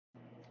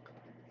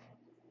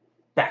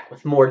Back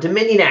with more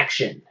Dominion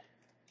action.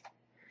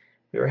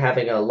 We were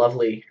having a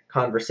lovely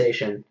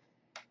conversation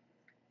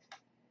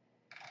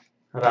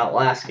about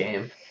last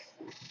game,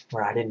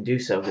 where I didn't do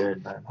so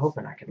good, but I'm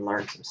hoping I can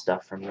learn some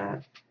stuff from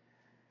that.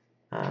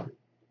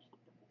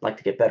 Like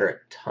to get better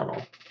at tunnel.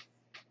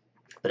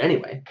 But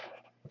anyway,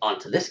 on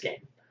to this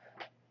game.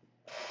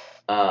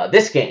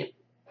 This game,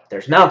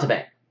 there's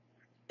mountebank.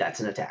 That's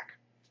an attack.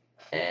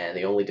 And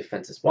the only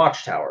defense is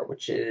watchtower,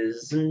 which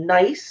is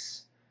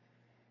nice,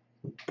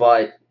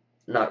 but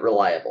not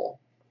reliable.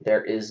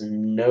 There is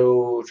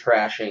no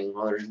trashing.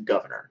 Well, there's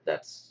governor.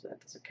 That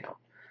doesn't count.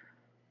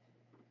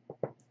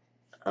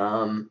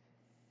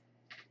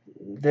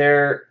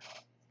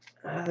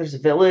 There's a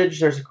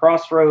village, there's a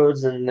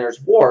crossroads, and there's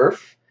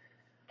wharf.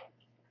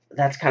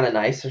 That's kind of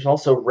nice. There's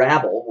also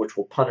rabble, which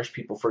will punish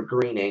people for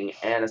greening,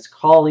 and it's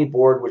colony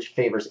board, which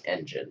favors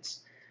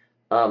engines.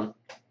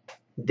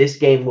 This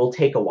game will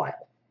take a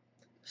while,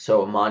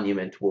 so a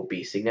monument will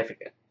be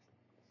significant.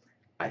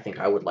 I think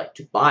I would like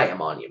to buy a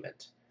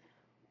monument.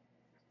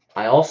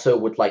 I also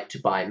would like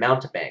to buy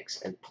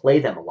mountebanks and play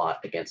them a lot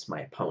against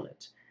my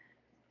opponent.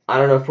 I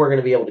don't know if we're going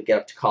to be able to get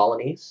up to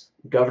colonies.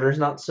 Governor's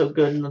not so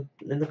good in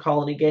the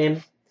colony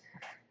game.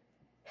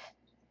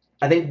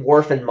 I think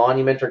wharf and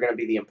monument are going to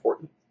be the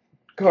important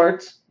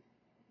cards.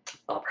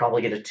 I'll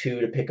probably get a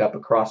 2 to pick up a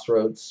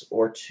crossroads,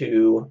 or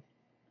 2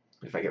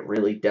 if I get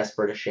really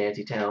desperate a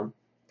shantytown.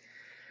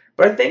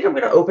 But I think I'm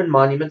going to open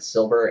monument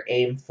silver,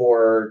 aim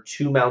for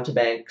 2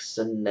 mountebanks,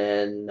 and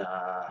then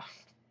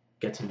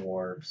get some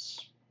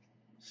wharves.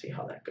 See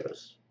how that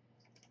goes.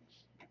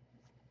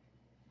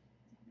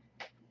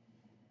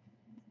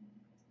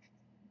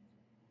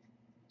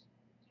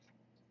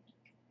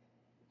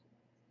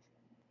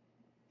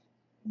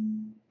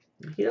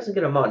 He doesn't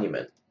get a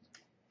monument.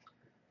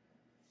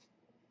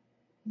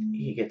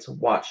 He gets a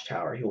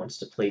watchtower. He wants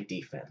to play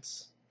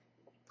defense.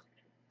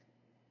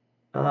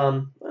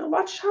 Well,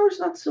 watchtower's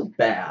not so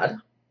bad.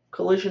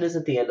 Collision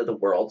isn't the end of the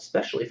world,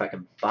 especially if I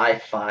can buy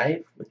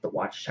 5 with the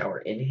watchtower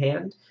in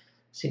hand.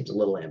 Seems a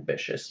little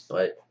ambitious,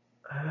 but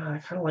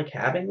I kind of like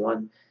having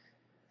one.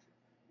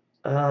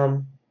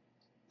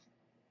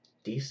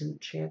 Decent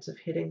chance of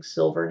hitting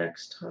silver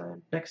next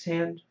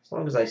hand. As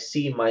long as I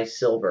see my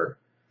silver,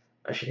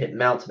 I should hit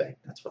mountebank.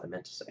 That's what I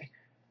meant to say.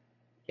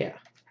 Yeah.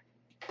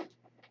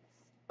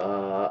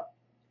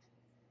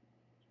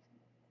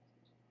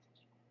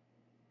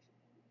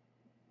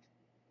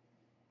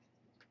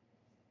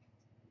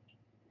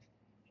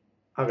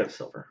 I'll get a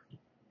silver.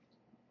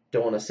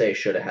 Don't want to say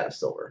should have had a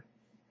silver.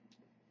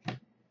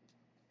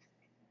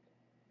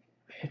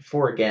 Hit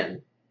 4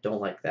 again.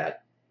 Don't like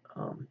that.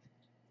 I'm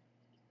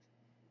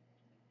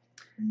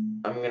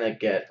going to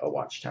get a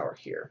watchtower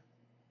here.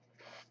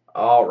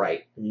 All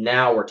right.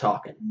 Now we're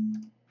talking.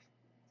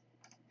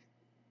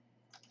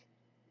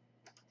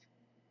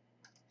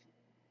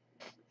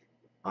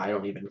 I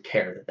don't even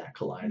care that that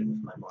collided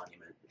with my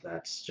monument.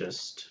 That's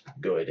just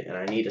good. And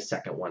I need a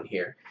second one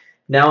here.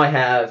 Now I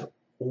have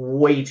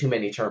way too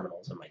many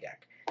terminals in my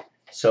deck.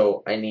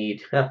 So I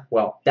need,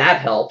 well,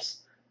 that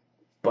helps.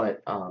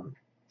 But,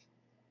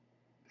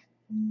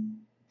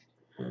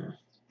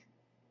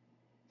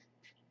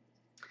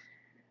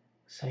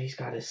 so he's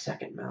got his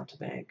second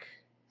mountebank.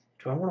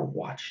 Do I want a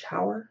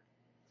watchtower?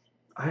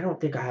 I don't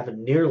think I have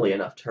nearly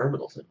enough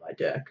terminals in my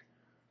deck.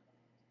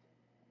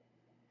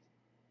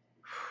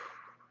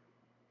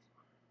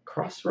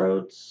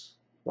 Crossroads,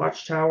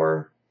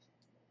 watchtower.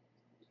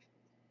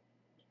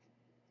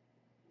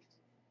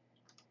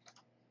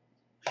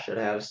 Should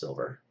have a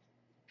silver.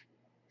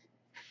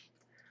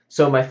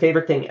 So my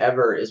favorite thing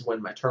ever is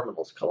when my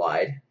terminals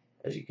collide,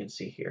 as you can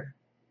see here.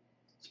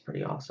 It's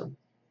pretty awesome.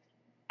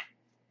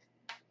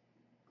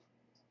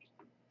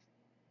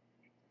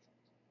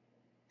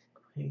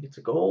 He gets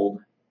a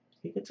gold.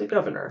 He gets a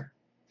governor.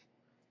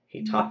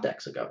 He top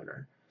decks a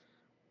governor.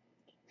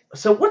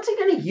 So what's he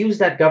going to use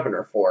that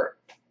governor for?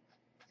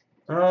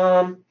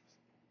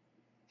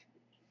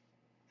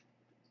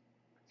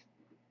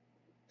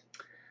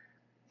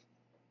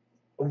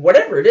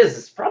 Whatever it is,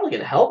 it's probably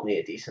going to help me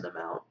a decent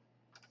amount.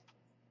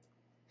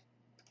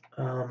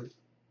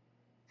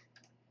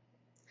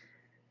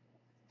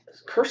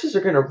 Curses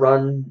are going to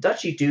run.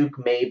 Duchy Duke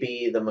may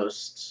be the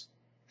most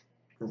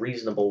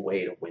reasonable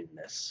way to win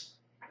this.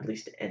 At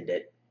least to end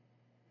it.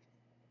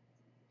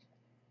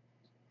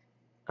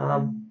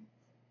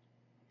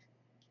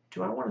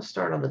 Do I want to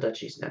start on the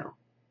duchies now?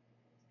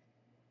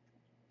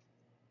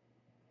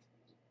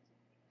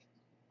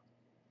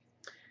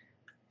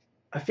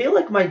 I feel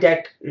like my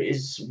deck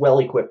is well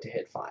equipped to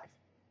hit 5.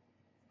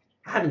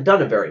 I haven't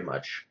done it very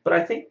much, but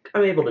I think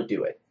I'm able to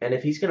do it. And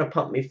if he's going to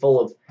pump me full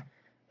of...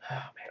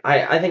 Oh,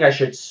 man, I think I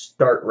should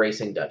start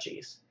racing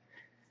duchies.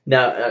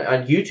 Now,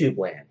 on YouTube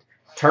land,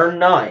 turn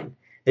 9.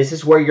 This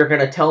is where you're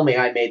going to tell me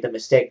I made the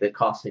mistake that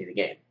cost me the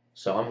game.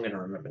 So I'm going to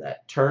remember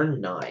that.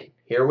 Turn 9.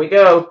 Here we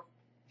go.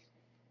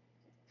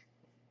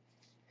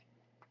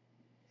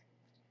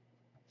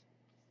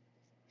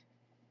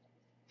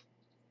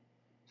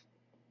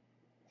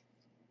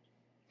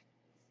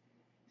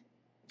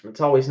 It's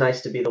always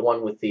nice to be the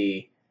one with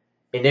the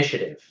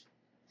initiative.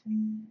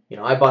 You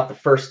know, I bought the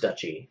first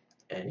duchy,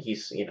 and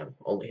he's, you know,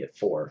 only hit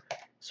 4.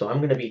 So I'm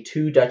going to be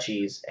 2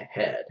 duchies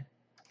ahead.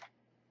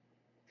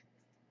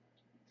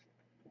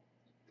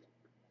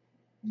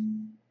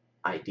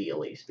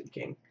 Ideally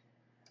speaking.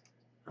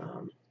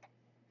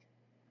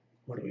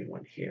 What do we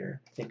want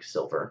here? I think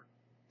silver.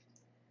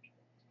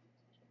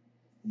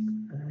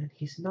 And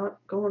he's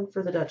not going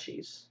for the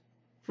duchies.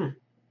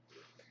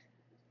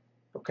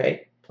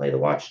 Okay, play the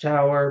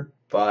watchtower,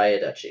 buy a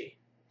duchy.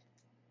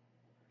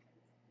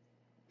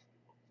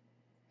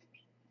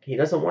 He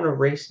doesn't want to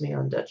race me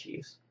on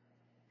duchies.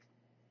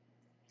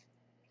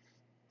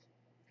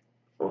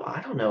 Well,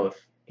 I don't know if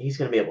he's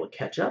going to be able to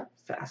catch up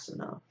fast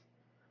enough.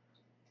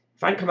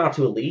 If I can come out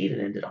to a lead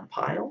and end it on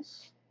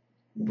piles,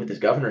 with his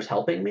governors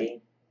helping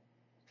me,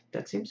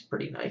 that seems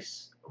pretty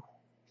nice.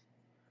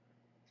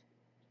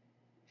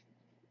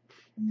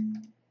 Do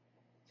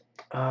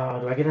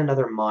I get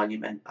another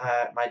monument?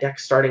 My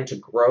deck's starting to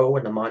grow,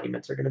 and the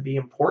monuments are going to be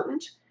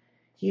important.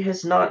 He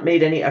has not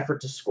made any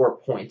effort to score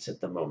points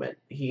at the moment.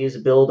 He is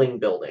building.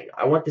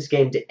 I want this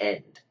game to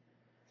end.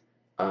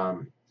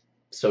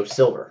 So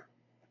silver.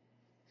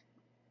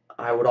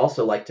 I would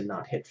also like to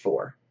not hit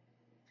 4.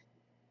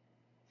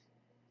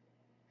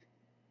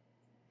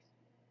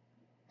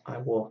 I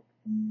will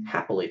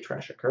happily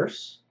trash a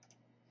curse.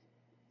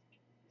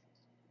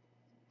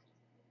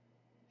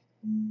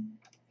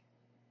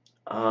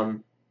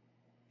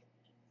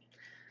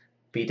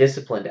 Be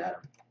disciplined,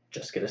 Adam.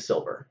 Just get a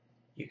silver.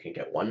 You can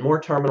get 1 more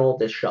terminal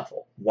this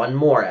shuffle. 1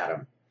 more,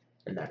 Adam.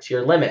 And that's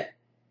your limit.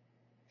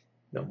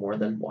 No more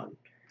than 1.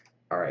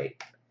 All right.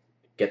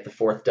 Get the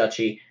 4th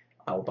duchy.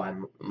 I will buy a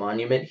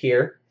monument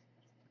here.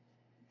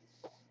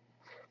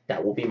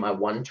 That will be my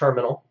 1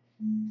 terminal.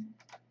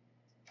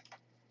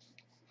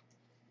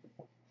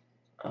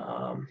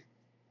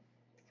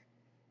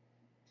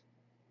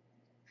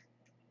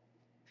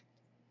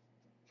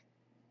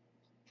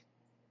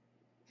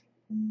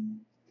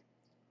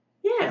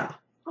 Yeah,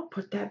 I'll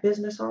put that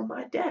business on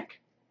my deck.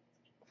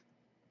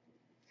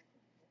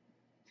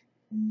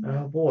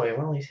 Oh boy,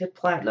 well, he's hit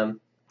platinum.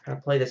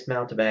 Gotta play this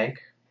mountebank.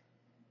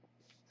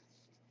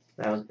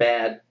 That was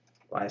bad.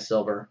 Buy a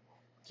silver.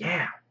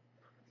 Yeah.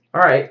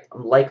 Alright,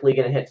 I'm likely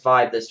gonna hit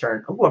 5 this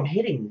turn. Oh, I'm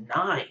hitting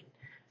 9.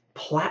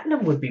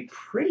 Platinum would be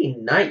pretty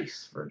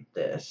nice for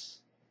this,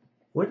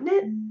 wouldn't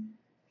it?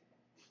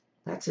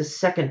 That's his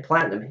 2nd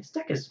platinum. His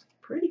deck is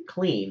pretty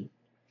clean.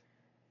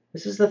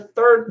 This is the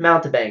 3rd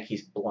mountebank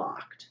he's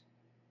blocked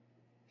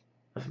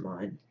of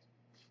mine.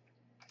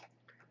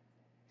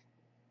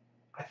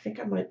 I think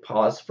I might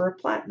pause for a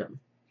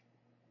platinum.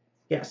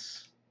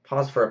 Yes,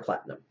 pause for a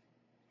platinum.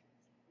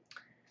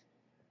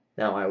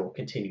 Now I will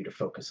continue to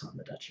focus on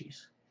the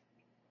duchies.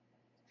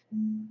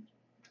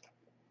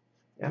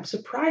 I'm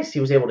surprised he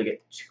was able to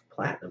get 2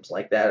 platinums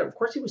like that. Of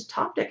course, he was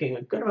top decking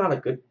a good amount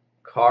of good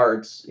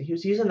cards. He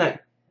was using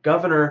that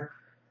governor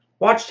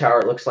watchtower.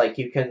 It looks like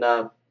you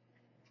can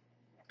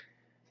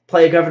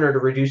play a governor to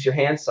reduce your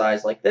hand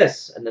size like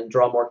this, and then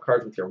draw more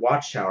cards with your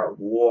watchtower.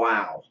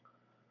 Wow.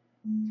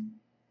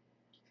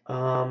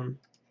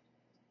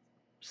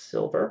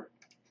 Silver.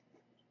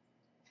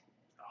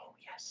 Oh,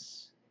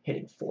 yes.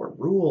 Hitting 4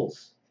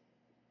 rules.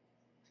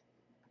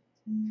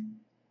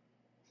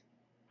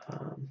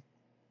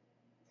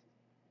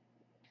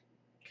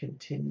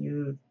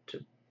 Continue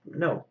to...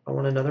 No, I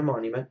want another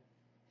monument.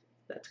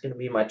 That's going to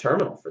be my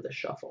terminal for this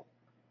shuffle.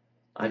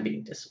 I'm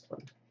being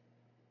disciplined.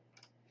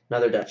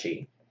 Another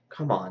duchy.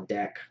 Come on,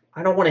 deck.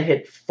 I don't want to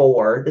hit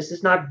 4. This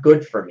is not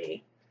good for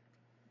me.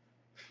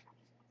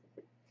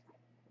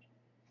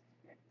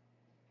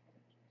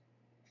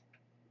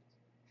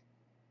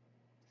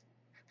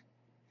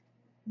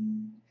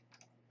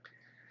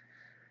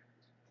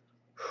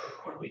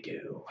 What do we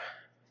do?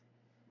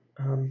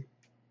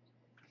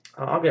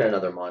 I'll get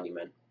another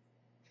monument.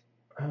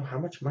 Oh, how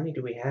much money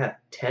do we have?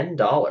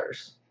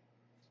 $10.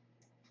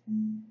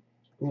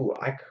 Ooh,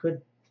 I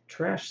could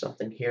trash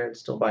something here and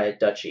still buy a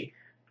duchy.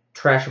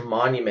 Trash a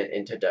monument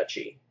into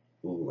duchy.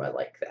 Ooh, I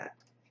like that.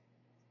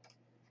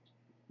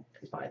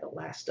 And buy the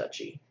last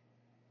duchy.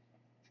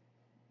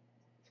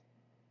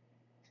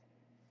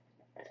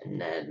 And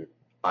then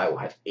I will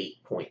have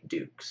 8-point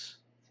dukes.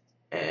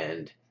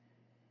 And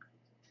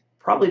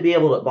probably be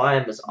able to buy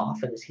him as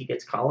often as he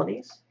gets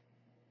colonies.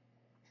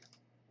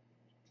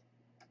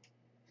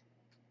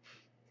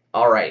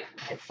 Alright,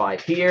 hit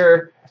 5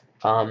 here.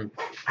 I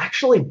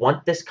actually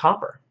want this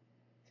copper.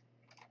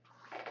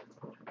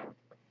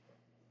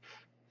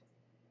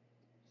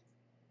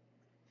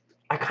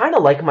 I kind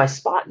of like my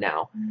spot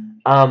now.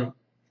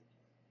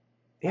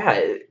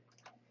 Yeah,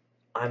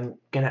 I'm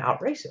going to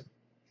outrace him.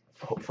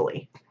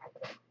 Hopefully.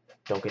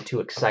 Don't get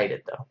too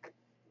excited, though.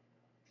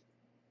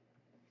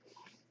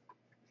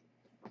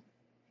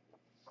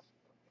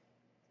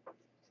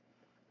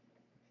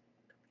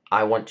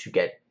 I want to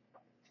get...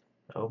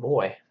 Oh,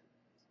 boy.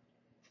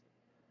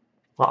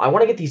 Well, I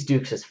want to get these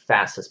dukes as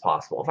fast as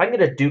possible. If I can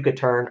get a duke a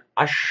turn,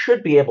 I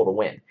should be able to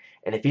win.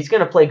 And if he's going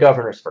to play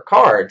governors for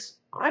cards,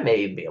 I may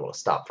even be able to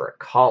stop for a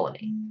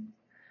colony.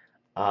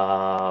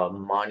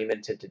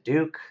 Monumented to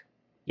Duke.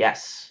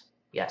 Yes.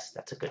 Yes,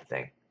 that's a good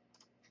thing.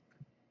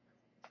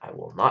 I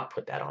will not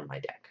put that on my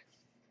deck.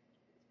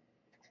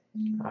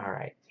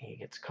 Alright, he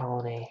gets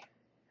colony.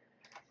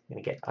 I'm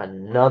going to get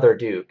another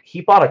Duke.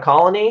 He bought a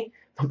colony,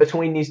 but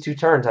between these 2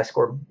 turns, I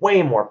scored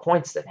way more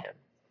points than him.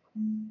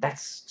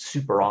 That's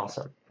super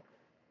awesome.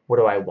 What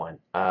do I want?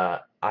 I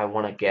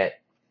want to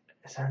get...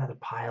 Is there another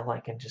pile I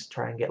can just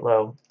try and get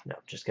low? No,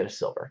 just get a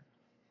silver.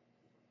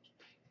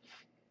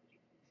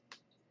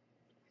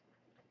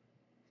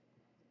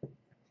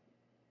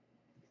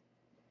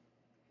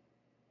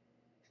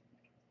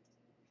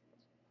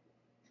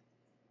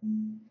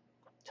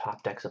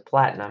 Top deck's a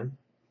platinum.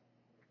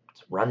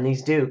 Let's run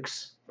these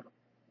Dukes.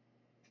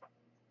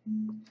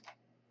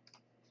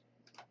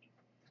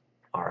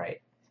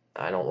 Alright.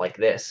 I don't like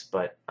this,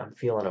 but I'm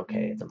feeling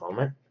okay at the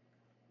moment.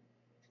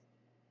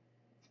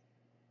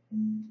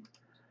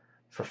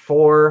 For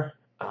 4,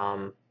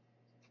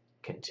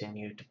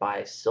 continue to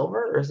buy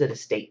silver, or is it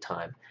estate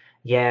time?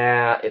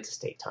 Yeah, it's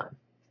estate time.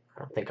 I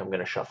don't think I'm going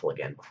to shuffle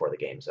again before the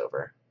game's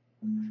over.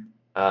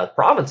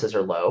 Provinces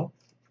are low.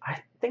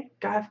 I think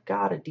I've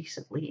got a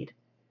decent lead.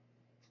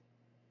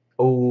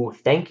 Oh,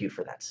 thank you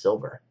for that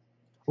silver.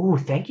 Oh,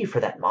 thank you for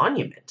that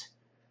monument.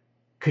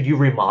 Could you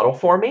remodel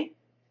for me?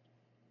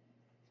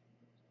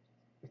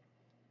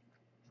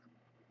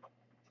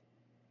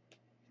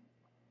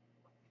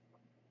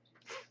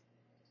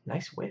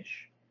 Nice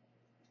wish.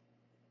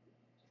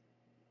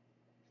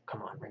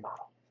 Come on,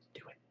 remodel.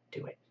 Do it,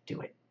 do it,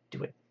 do it,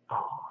 do it.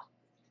 Aw.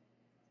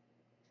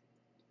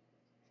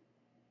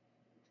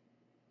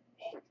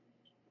 He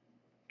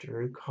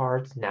drew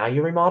cards. Now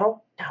you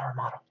remodel? Now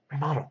remodel,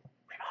 remodel,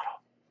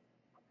 remodel,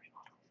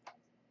 remodel.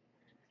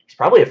 He's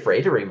probably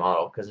afraid to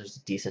remodel because there's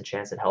a decent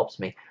chance it helps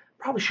me.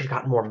 Probably should have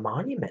gotten more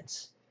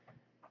monuments.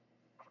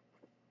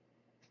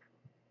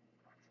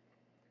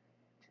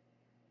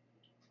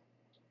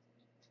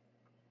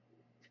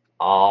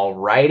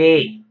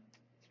 Alrighty.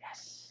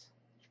 Yes.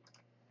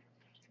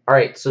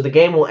 Alright, so the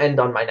game will end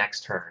on my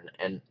next turn,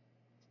 and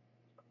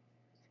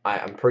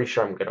I'm pretty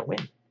sure I'm going to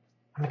win.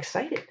 I'm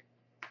excited.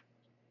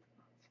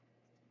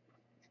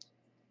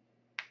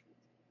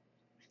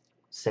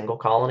 Single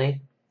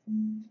colony.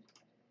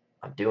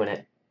 I'm doing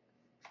it.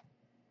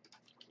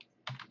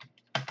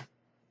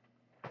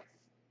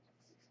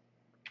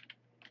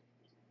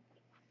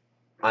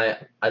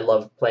 I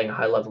love playing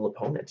high-level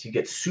opponents. You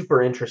get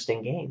super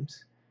interesting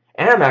games.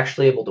 And I'm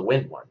actually able to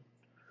win one.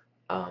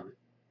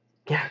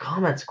 Yeah,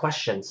 comments,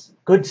 questions,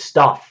 good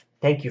stuff.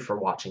 Thank you for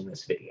watching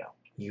this video.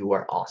 You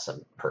are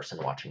awesome person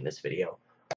watching this video.